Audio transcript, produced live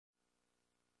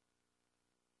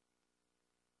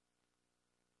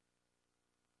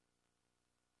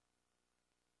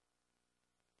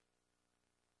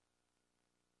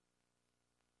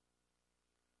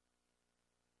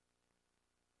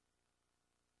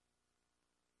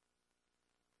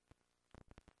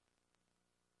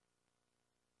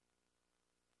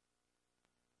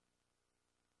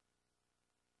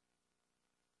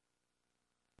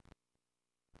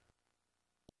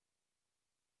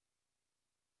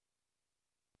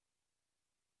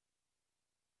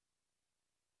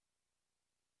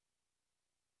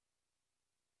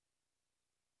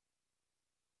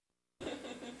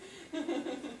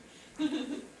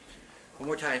One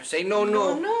more time. Say no,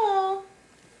 no. No, no.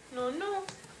 No, no.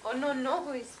 Oh, no, no,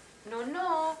 please. No,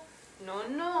 no. No,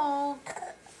 no.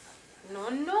 No,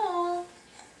 no.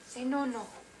 Say no, no.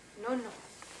 No, no.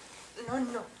 No,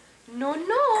 no. No,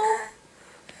 no.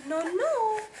 No,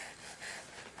 no.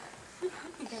 You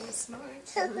gotta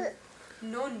smart.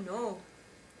 No, no.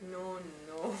 No,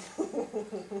 no.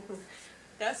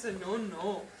 That's a no,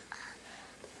 no.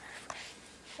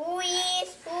 Who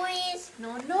is?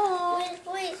 No, no.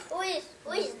 Who is?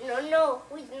 No, no.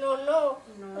 Who is no, no?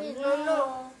 No, Who is no. no,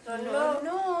 no? No, No, no.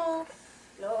 no.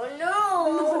 No,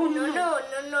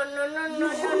 no. No, no.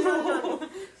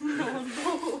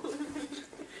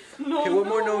 No, Okay, one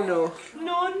more no, no.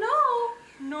 No, no.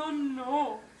 No,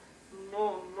 no.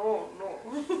 No, no, no.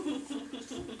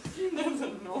 That's a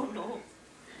no, no.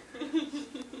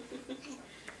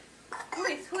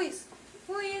 Who is?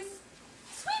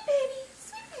 Sweet baby.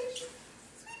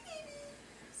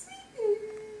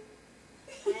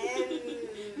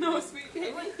 No, sweet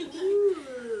baby.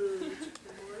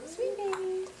 Sweet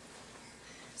baby.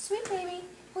 Sweet baby.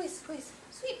 Who is?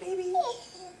 Sweet baby.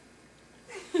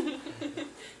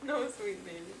 No, sweet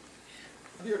baby.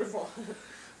 Beautiful.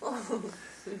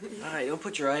 Alright, don't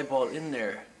put your eyeball in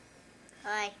there.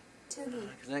 Hi. Tugi,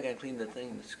 Because then I gotta clean the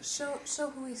thing. show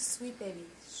who is sweet baby.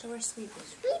 Show her sweet baby.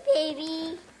 Sweet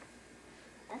baby.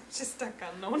 She's stuck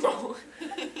on no, no.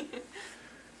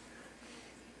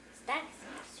 Stuck.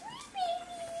 Sweet baby.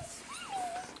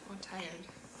 I'm tired.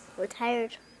 We're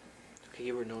tired. Okay,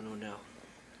 give her no, no now.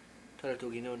 Tell her,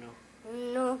 Tugi, no, no.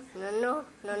 No.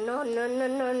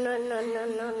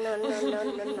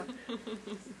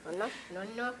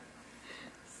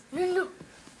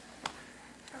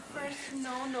 Her first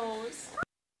no-nos.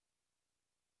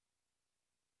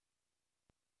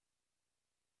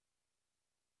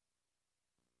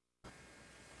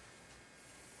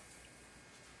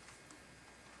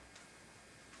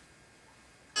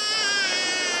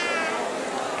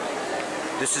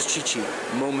 This is ChiChi,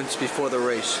 moments before the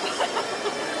race.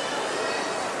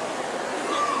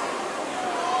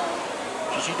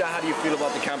 ChiChi, how do you feel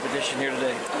about the competition here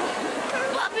today?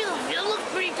 Bobby, the field looks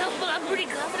pretty tough, but I'm pretty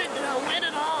confident that I'll win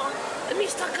it all. Let me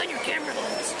stuck on your camera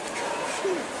lens.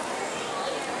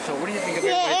 So what do you think of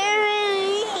everybody?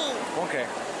 Okay,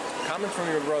 comment from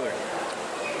your brother.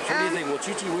 So what do you think, will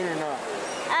ChiChi win or not?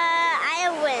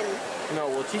 I'll win. No,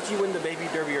 will ChiChi win the baby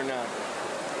derby or not?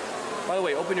 By the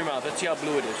way, open your mouth. Let's see how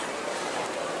blue it is.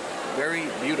 Very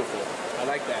beautiful. I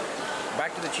like that.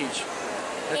 Back to the ChiChi.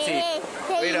 Let's see.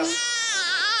 Wait up.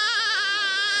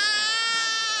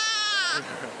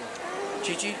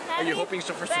 ChiCi, are you hoping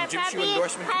for some Gypsy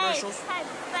endorsement commercials?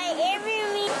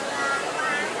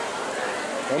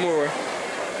 Come over.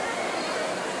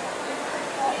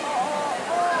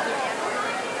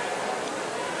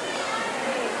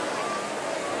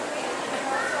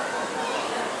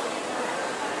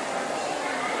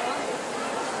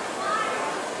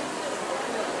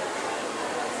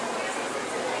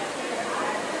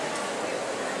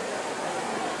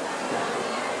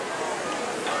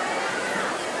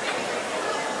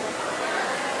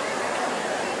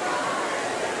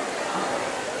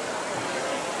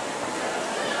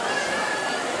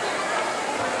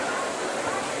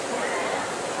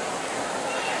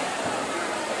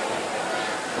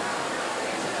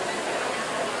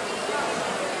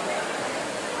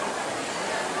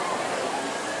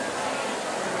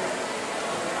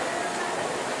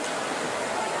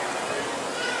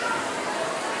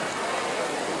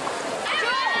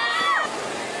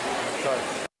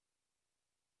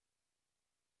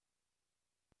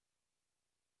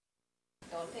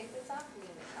 Don't take this off. Leave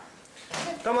it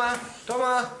off. Toma,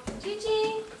 toma,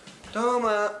 ChiCi.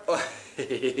 toma. Oh,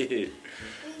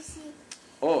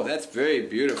 oh, that's very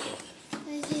beautiful.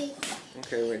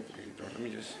 Okay, wait. Let me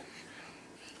just.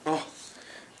 Oh.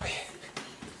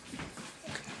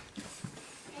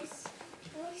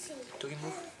 Tugi,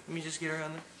 move. Let me just get her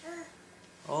on there.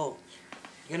 Oh,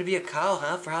 you're gonna be a cow,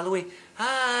 huh, for Halloween?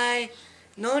 Hi.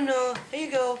 No, no. There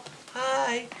you go.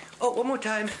 Hi. Oh, one more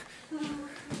time.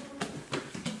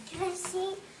 Can I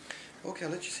see? Okay,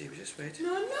 I'll let you see. Just wait.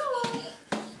 No, no.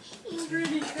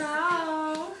 Pretty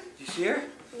cow. You see her?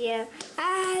 Yeah.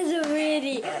 It's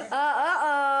really.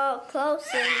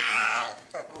 Closer.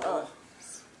 Oh.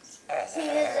 See,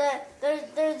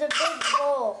 there's a big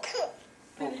bowl.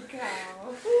 Pretty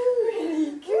cow.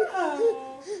 Pretty cow.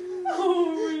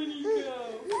 Oh, pretty cow.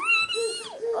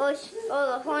 Oh,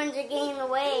 the horns are getting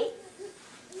away.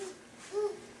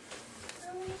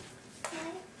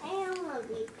 I am a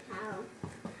big cow.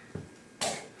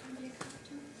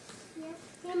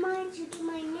 Yeah, mine should do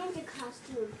my ninja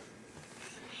costume.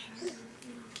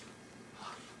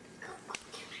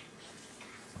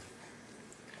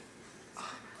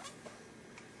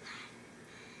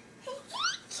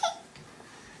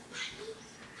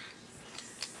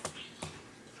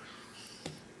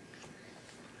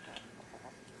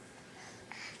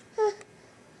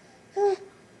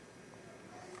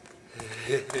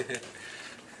 But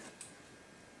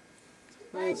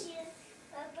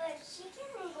she can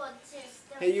go to the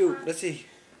Hey you, farm. let's see.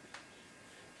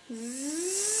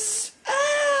 Zzz.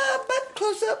 Ah, butt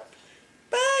close up.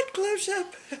 Butt close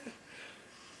up.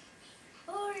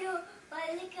 Oh no,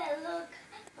 look at little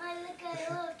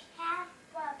calf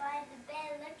by the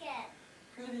bed. Look at.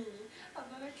 Pretty. A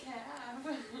little calf.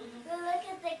 Look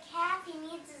at the calf. He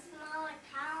needs a smaller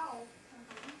cow.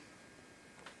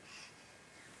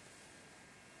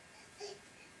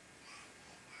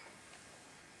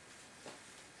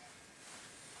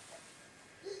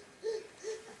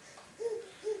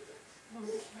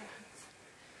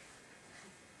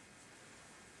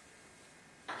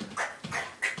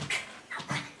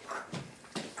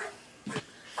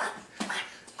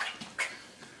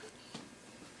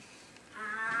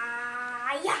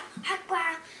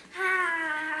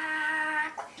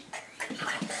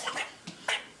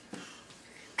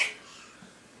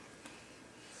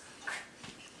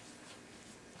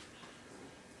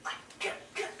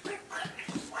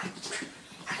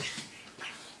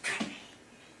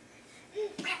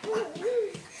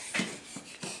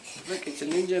 Look, it's a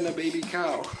ninja and a baby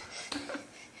cow.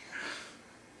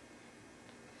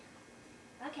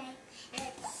 Okay.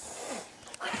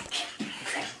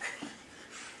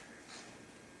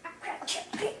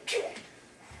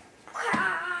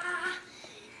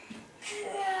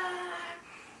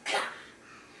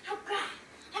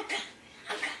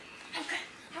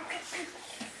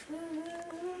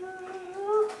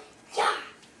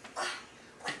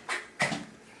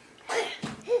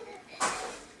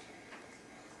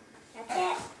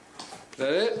 Is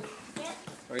that it? Yep.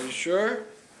 Are you sure?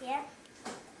 Yep.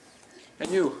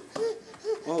 And you?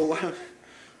 Oh wow.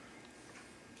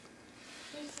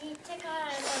 She took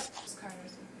out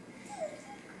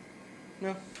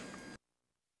No.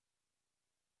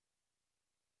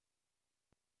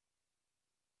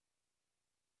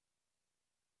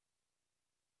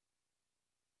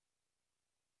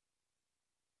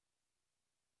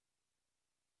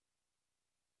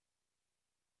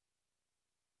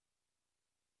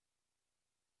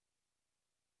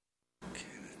 Okay,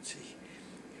 let's see.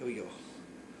 Here we go.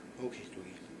 Okay,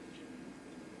 Tugi.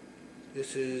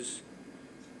 This is,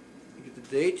 you get the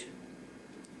date,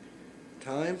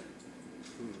 time.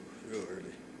 Ooh, real early.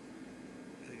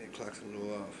 I think that clock's a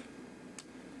little off.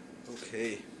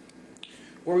 Okay.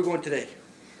 Where are we going today?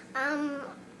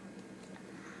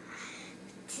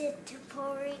 to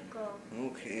Puerto Rico.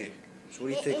 Okay. So what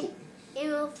do you think? And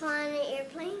we'll fly on an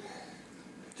airplane?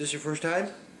 Is this your first time?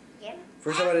 Yep.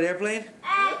 First time on an airplane?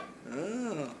 Oh.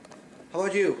 How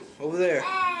about you? Over there.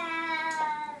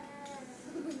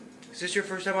 Is this your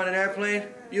first time on an airplane?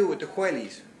 You with the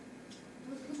coilies.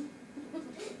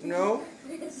 No?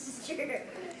 Sure.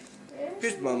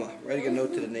 Here's Mama writing a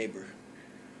note to the neighbor.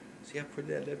 See how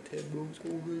pretty that left hand moves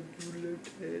over to the left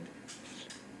hand.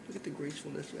 Look at the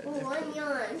gracefulness of that left hand. One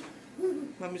yawn.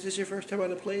 Mom, is this your first time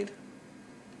on a plane?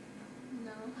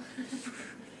 No.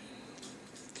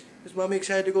 Is Mommy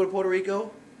excited to go to Puerto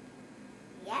Rico?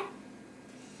 Yeah.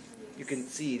 You can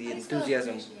see the I still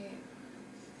enthusiasm. appreciate-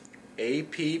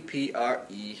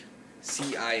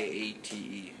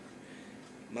 APPRECIATE.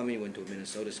 Mommy went to a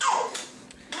Minnesota school.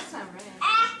 That's not right.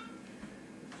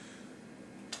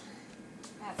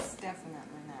 That's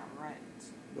definitely not right.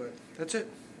 But that's it.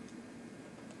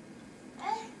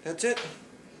 That's it.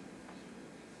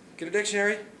 Get a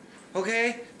dictionary.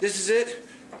 Okay, this is it.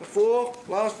 The full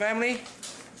Lost family.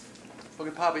 Look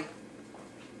at Poppy.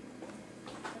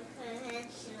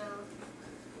 Professional.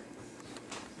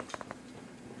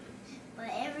 But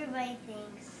everybody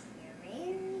thinks you're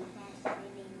very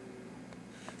fascinating.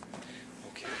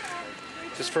 Okay.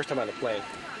 It's his first time on a plane.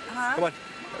 Come on.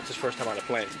 It's his first time on a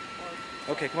plane.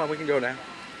 Okay, come on, we can go now.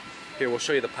 Here, we'll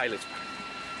show you the pilot's.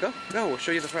 Go, go, we'll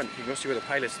show you the front. You can go see where the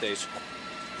pilot stays.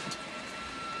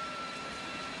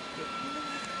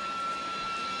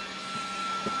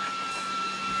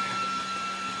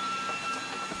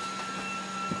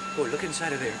 Oh, look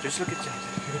inside of there. Just look inside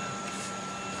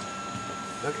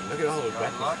there. Look at all those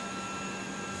buttons.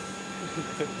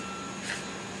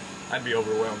 I'd be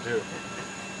overwhelmed too.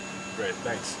 Great,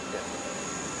 thanks.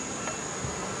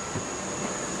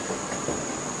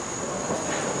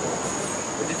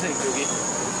 What do you think, Tugi?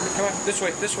 Come on, this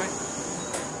way, this way.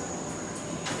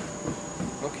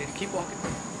 Okay, keep walking.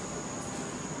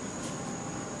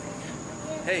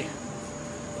 Hey,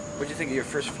 what do you think of your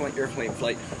first airplane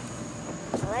flight?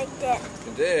 I liked it.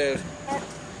 You did?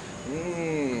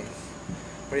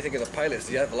 What do you think of the pilots?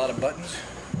 Do you have a lot of buttons?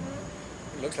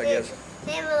 It looks like he has.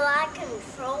 They have a lot of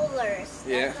controllers.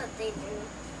 Yeah. That's what they do.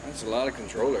 That's a lot of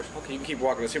controllers. Okay, you can keep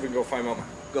walking. Let's see if we can go find Mama.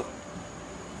 Go.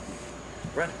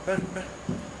 Run, run, run.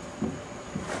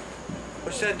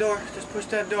 Push that door. Just push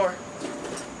that door.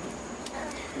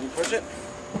 Can you push it?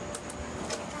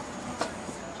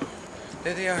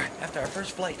 There they are, after our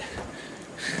first flight.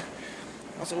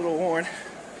 I was a little worn.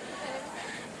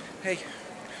 Hey,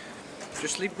 did you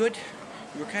sleep good?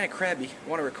 You were kind of crabby. I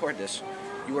want to record this.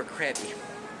 You were crabby.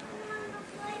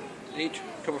 Age,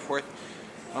 October 4th.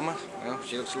 Mama, well,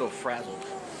 she looks a little frazzled.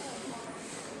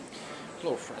 A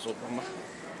little frazzled, Mama.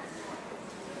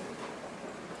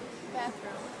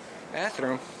 Bathroom.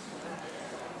 Bathroom.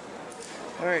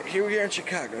 Alright, here we are in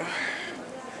Chicago.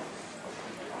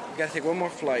 We gotta take one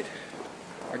more flight.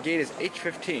 Our gate is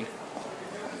H15.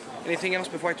 Anything else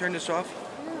before I turn this off?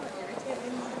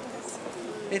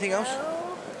 Anything else?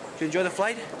 Did you enjoy the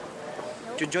flight?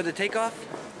 Did you enjoy the takeoff?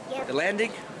 Yep. The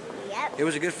landing? Yep. It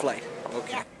was a good flight.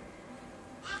 Okay. Yep.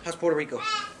 How's Puerto Rico?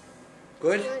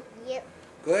 Good? Yep.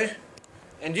 Good?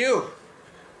 And you?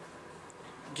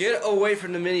 Get away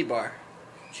from the minibar.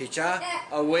 ChiChi,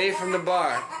 away from the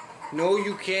bar. No,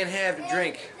 you can't have a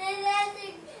drink.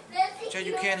 ChiChi,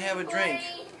 you can't have a drink.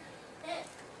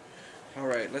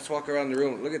 Alright, let's walk around the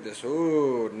room. Look at this.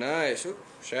 Ooh, nice. Ooh,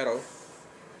 shadow.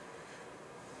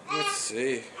 Let's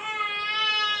see.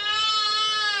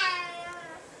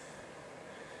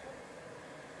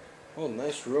 Oh,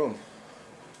 nice room.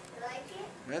 Like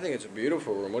it? I think it's a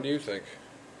beautiful room. What do you think?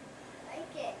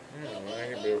 Like it. Yeah, I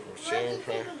like it beautiful. Let's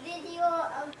take a video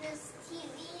of this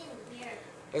TV in here.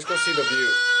 Let's go see the view.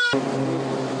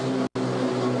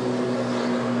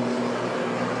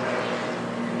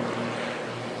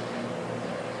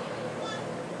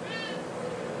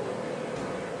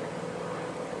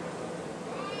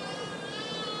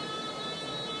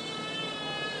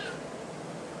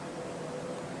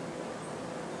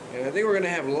 And I think we're going to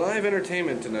have live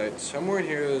entertainment tonight. Somewhere in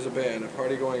here there's a band, a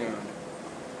party going on.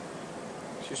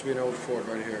 This used to be an old fort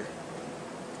right here.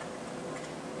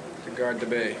 To guard the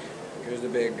bay. Here's the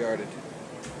bay guarded.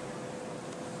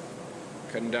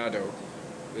 Condado.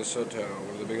 This hotel,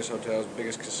 one of the biggest hotels,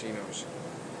 biggest casinos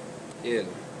in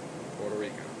Puerto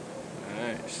Rico.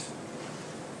 Nice.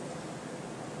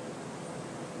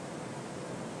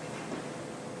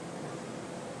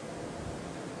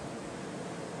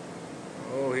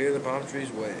 Oh, here the palm trees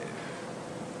wave.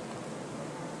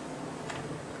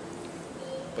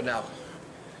 But now,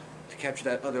 to capture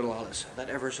that other Lalas, that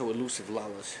ever so elusive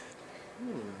Lalas.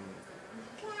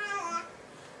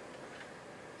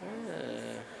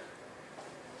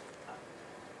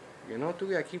 You know,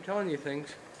 Tugi, I keep telling you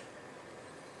things.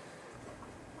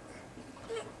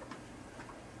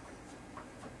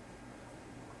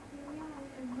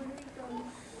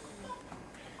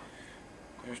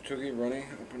 There's Tugi running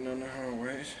up and down the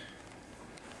hallways.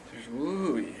 There's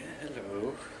Woo, yeah,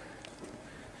 hello.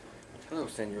 Hello,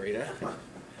 senorita.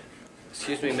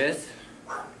 Excuse me, miss.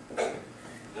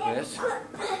 Miss?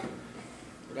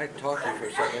 Would I talk to you for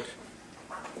a second?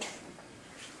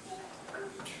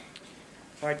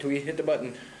 Alright, Tugi, hit the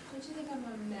button. Don't you think I'm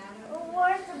a madam?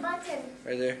 Where's the button?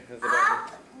 Right there, hit the button. Up,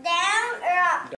 down.